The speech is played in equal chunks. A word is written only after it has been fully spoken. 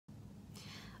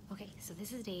So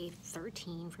this is day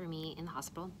 13 for me in the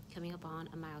hospital, coming up on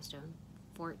a milestone,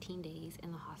 14 days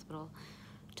in the hospital.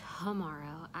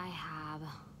 Tomorrow I have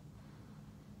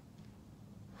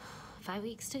 5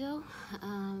 weeks to go,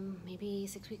 maybe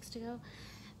 6 weeks to go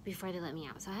before they let me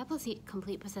out. So I have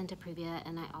complete placenta previa,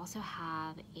 and I also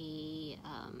have a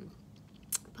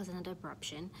placenta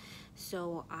abruption.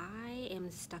 So I am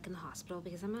stuck in the hospital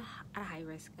because I'm at a high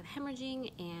risk of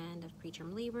hemorrhaging and of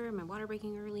preterm labor, my water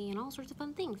breaking early, and all sorts of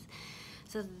fun things.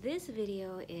 So this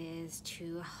video is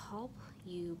to help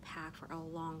you pack for a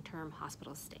long-term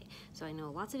hospital stay. So I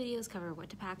know lots of videos cover what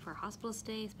to pack for a hospital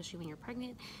stay, especially when you're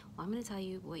pregnant. Well, I'm going to tell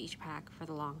you what you should pack for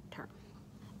the long term.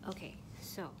 Okay,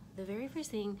 so the very first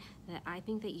thing that I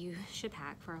think that you should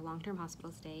pack for a long-term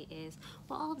hospital stay is,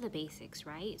 well, all of the basics,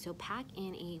 right? So pack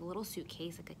in a little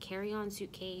suitcase, like a carry-on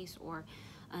suitcase or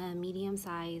a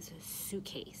medium-sized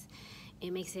suitcase. It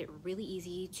makes it really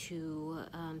easy to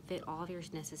fit all of your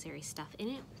necessary stuff in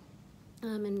it.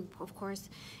 And of course,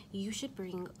 you should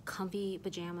bring comfy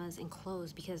pajamas and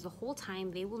clothes, because the whole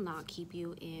time they will not keep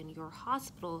you in your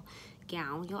hospital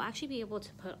gown. You'll actually be able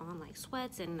to put on like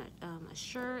sweats and a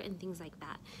shirt and things like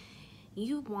that.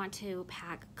 You want to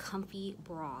pack comfy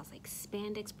bras, like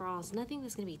spandex bras, nothing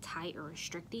that's going to be tight or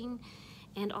restricting.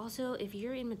 And also, if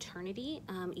you're in maternity,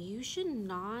 you should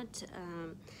not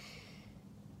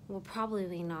well,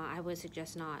 probably not, I would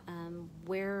suggest not,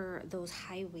 wear those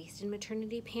high-waisted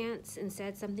maternity pants.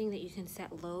 Instead, something that you can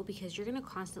set low, because you're gonna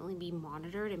constantly be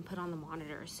monitored and put on the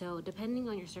monitor. So depending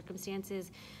on your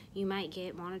circumstances, you might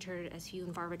get monitored as few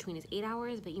and far between as 8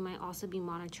 hours, but you might also be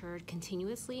monitored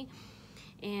continuously.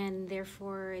 And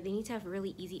therefore, they need to have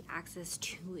really easy access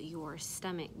to your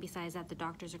stomach. Besides that, the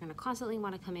doctors are gonna constantly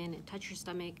wanna come in and touch your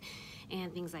stomach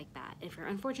and things like that. If you're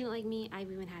unfortunate like me,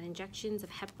 I've even had injections of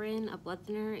heparin, a blood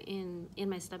thinner in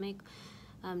my stomach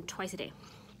twice a day.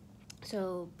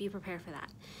 So be prepared for that.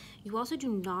 You also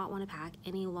do not wanna pack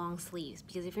any long sleeves,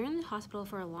 because if you're in the hospital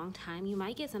for a long time, you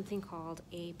might get something called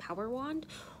a power wand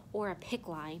or a PICC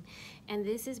line, and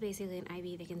this is basically an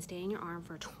IV that can stay in your arm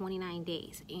for 29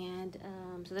 days, and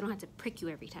so they don't have to prick you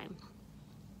every time.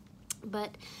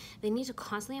 But they need to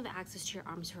constantly have access to your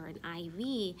arms for an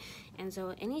IV, and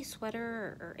so any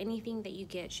sweater or anything that you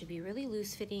get should be really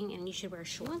loose fitting, and you should wear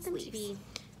short sleeves. You want them to be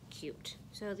cute.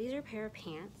 So these are a pair of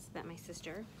pants that my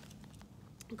sister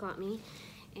got me,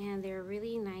 and they're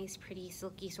really nice, pretty,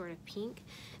 silky sort of pink.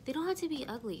 They don't have to be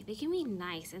ugly. They can be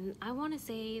nice, and I want to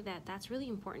say that that's really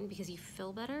important because you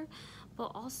feel better,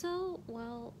 but also,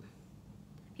 well,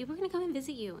 people are going to come and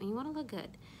visit you, and you want to look good.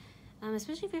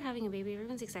 Especially if you're having a baby,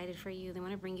 everyone's excited for you. They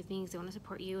want to bring you things, they want to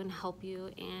support you and help you,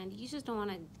 and you just don't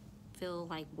want to feel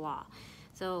like blah.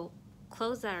 So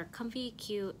clothes that are comfy,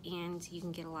 cute, and you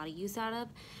can get a lot of use out of.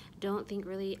 Don't think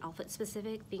really outfit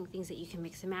specific, think things that you can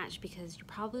mix and match, because you're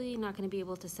probably not going to be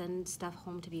able to send stuff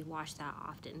home to be washed that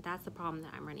often. That's the problem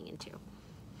that I'm running into.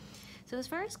 So as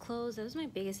far as clothes, that was my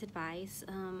biggest advice.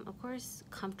 Of course,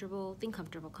 comfortable, think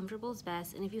comfortable. Comfortable is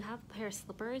best, and if you have a pair of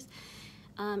slippers,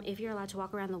 if you're allowed to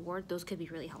walk around the ward, those could be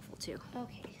really helpful too.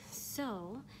 Okay,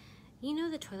 so you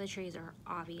know the toiletries are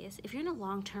obvious. If you're in a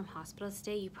long-term hospital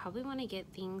stay, you probably want to get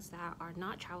things that are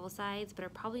not travel size, but are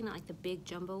probably not like the big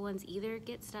jumbo ones either.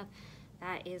 Get stuff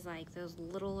that is like those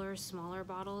littler, smaller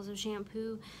bottles of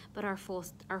shampoo, but are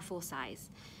full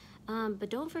size. But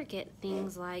don't forget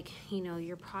things like, you know,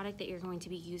 your product that you're going to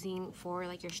be using for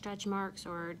like your stretch marks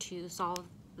or to solve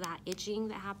that itching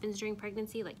that happens during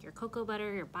pregnancy, like your cocoa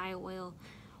butter, your bio oil,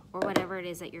 or whatever it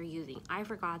is that you're using. I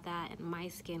forgot that, and my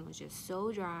skin was just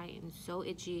so dry and so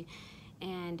itchy,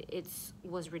 and it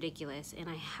was ridiculous, and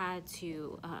I had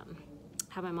to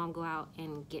have my mom go out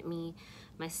and get me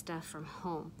my stuff from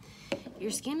home.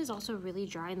 Your skin is also really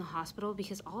dry in the hospital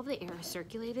because all the air is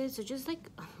circulated, so just like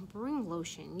bring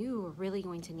lotion. You are really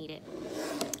going to need it.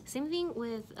 Same thing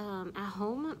with at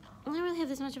home. I don't really have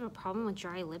this much of a problem with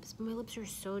dry lips, but my lips are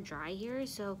so dry here,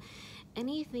 so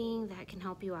anything that can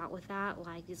help you out with that,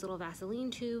 like these little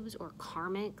Vaseline tubes or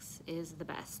Carmex, is the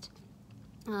best.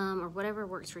 Or whatever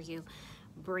works for you,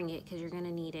 bring it, because you're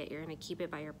gonna need it. You're gonna keep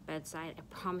it by your bedside. I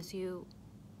promise you,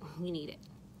 you need it.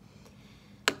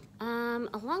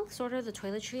 Along sort of the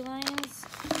toiletry lines,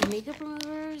 makeup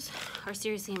removers are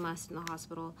seriously a must in the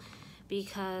hospital,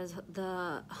 because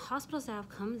the hospital staff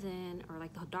comes in, or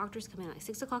like the doctors come in at like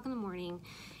 6 o'clock in the morning,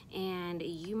 and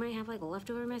you might have like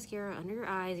leftover mascara under your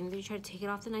eyes, even though you try to take it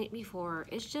off the night before.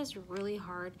 It's just really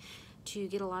hard to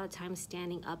get a lot of time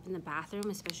standing up in the bathroom,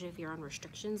 especially if you're on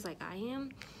restrictions like I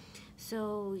am.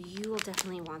 So you will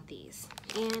definitely want these.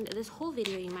 And this whole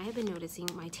video, you might have been noticing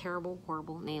my terrible,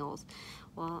 horrible nails.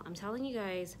 Well, I'm telling you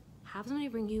guys have somebody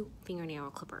bring you fingernail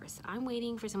clippers. I'm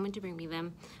waiting for someone to bring me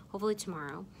them, hopefully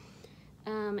tomorrow.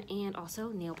 And also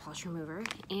nail polish remover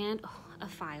and a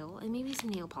file and maybe some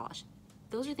nail polish.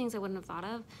 Those are things I wouldn't have thought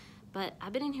of, but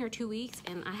I've been in here 2 weeks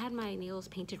and I had my nails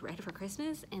painted red for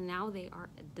Christmas and now they are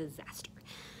a disaster.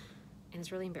 And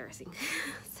it's really embarrassing.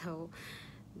 So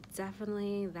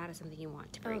definitely that is something you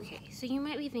want to bring. Okay, so you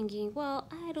might be thinking, well,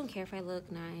 I don't care if I look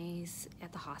nice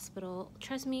at the hospital.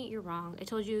 Trust me, you're wrong. I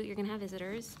told you you're gonna have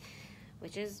visitors,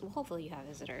 which is, well, hopefully you have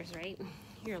visitors, right?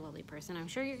 You're a lovely person. I'm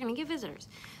sure you're gonna get visitors.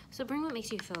 So bring what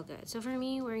makes you feel good. So for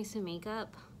me, wearing some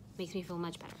makeup makes me feel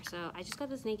much better. So I just got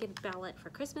this naked palette for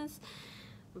Christmas.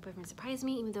 My boyfriend surprised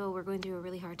me, even though we're going through a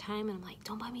really hard time. And I'm like,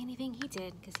 don't buy me anything. He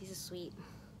did, because he's a sweet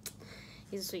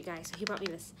guy. So he brought me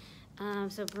this.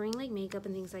 So bring like makeup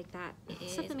and things like that.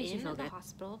 Stuff that makes you feel good. The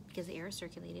hospital, because the air is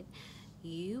circulated,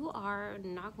 you are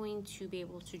not going to be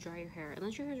able to dry your hair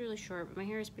unless your hair is really short. But my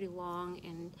hair is pretty long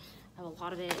and I have a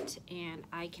lot of it and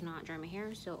I cannot dry my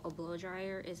hair, so a blow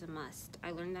dryer is a must.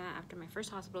 I learned that after my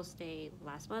first hospital stay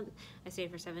last month. I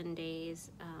stayed for 7 days.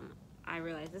 I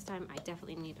realized this time I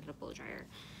definitely needed a blow dryer,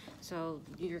 so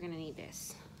you're gonna need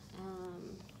this.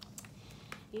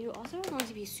 You also are going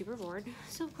to be super bored,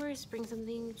 so of course bring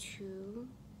something to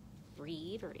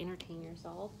read or entertain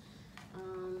yourself.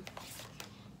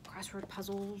 Crossword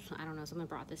puzzles, I don't know, someone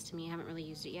brought this to me. I haven't really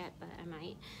used it yet, but I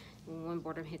might. When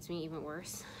boredom hits me, even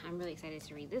worse. I'm really excited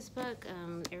to read this book.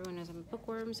 Everyone knows I'm a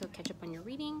bookworm, so catch up on your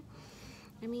reading.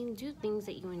 I mean, do things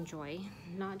that you enjoy,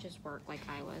 not just work like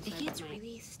I was. It gets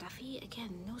really stuffy. Again,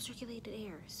 no circulated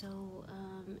air, so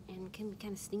and can be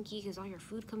kind of stinky because all your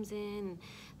food comes in. And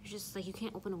there's just like you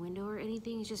can't open a window or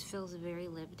anything. It just feels very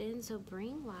lived in. So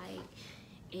bring like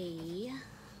a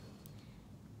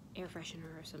air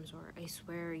freshener of some sort. I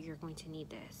swear you're going to need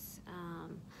this.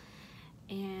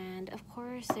 And of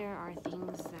course there are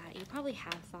things that you probably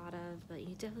have thought of, but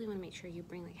you definitely want to make sure you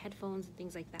bring like headphones and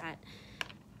things like that.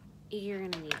 You're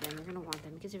gonna need them, you're gonna want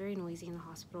them because they're very noisy in the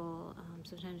hospital.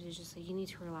 Sometimes it's just like you need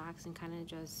to relax and kind of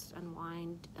just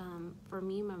unwind. For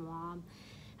me, my mom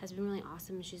has been really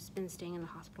awesome. She's been staying in the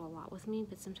hospital a lot with me,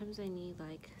 but sometimes I need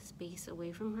like space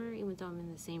away from her, even though I'm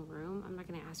in the same room. I'm not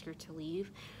gonna ask her to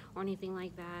leave or anything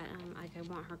like that. Like I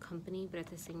want her company, but at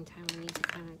the same time I need to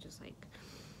kind of just like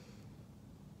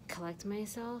collect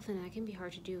myself, and that can be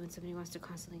hard to do when somebody wants to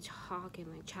constantly talk and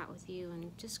like chat with you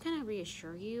and just kind of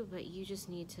reassure you, but you just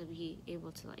need to be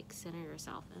able to like center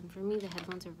yourself. And for me, the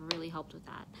headphones have really helped with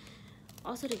that.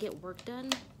 Also, to get work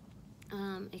done,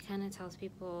 it kind of tells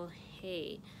people,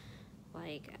 hey,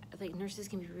 like nurses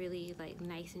can be really like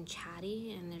nice and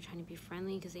chatty and they're trying to be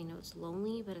friendly because they know it's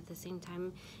lonely, but at the same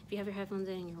time, if you have your headphones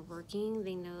in and you're working,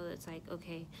 they know it's like,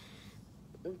 okay,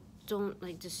 don't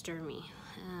like disturb me.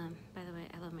 By the way,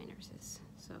 I love my nurses,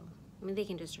 so I mean they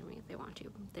can disturb me if they want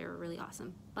to. They're really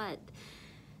awesome, but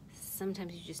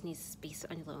sometimes you just need space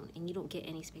alone, and you don't get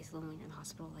any space alone when you're in the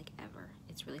hospital, like ever.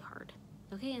 It's really hard.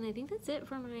 Okay, and I think that's it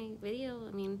for my video.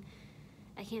 I mean,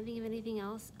 I can't think of anything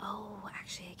else. Oh,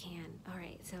 actually I can. All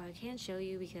right, so I can't show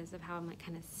you because of how I'm like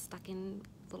kind of stuck in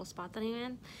the little spot that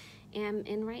I'm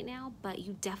in right now, but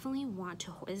you definitely want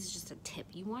to, this is just a tip,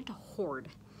 you want to hoard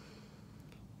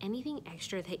anything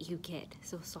extra that you get.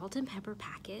 So salt and pepper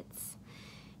packets,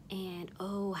 and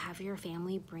have your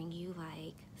family bring you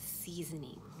like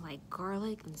seasoning, like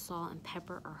garlic and salt and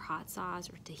pepper or hot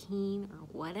sauce or tahini or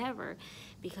whatever,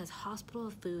 because hospital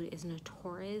food is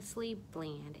notoriously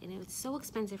bland and it's so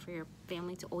expensive for your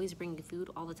family to always bring you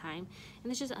food all the time,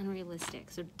 and it's just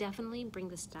unrealistic. So definitely bring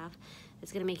the stuff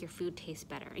that's gonna make your food taste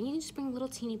better, and you can just bring little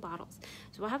teeny bottles.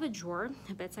 So I have a drawer,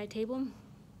 a bedside table,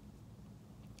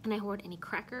 and I hoard any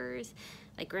crackers,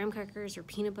 like graham crackers or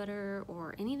peanut butter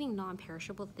or anything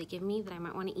non-perishable that they give me that I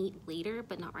might want to eat later,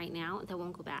 but not right now, that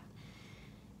won't go bad.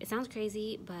 It sounds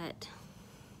crazy, but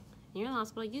you're in the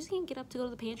hospital, you just can't get up to go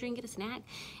to the pantry and get a snack,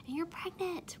 and you're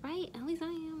pregnant, right? At least I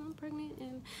am, I'm pregnant,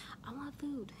 and I want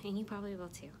food, and you probably will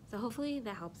too. So hopefully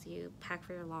that helps you pack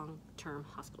for your long-term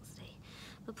hospital stay.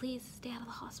 But please stay out of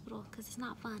the hospital, because it's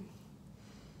not fun.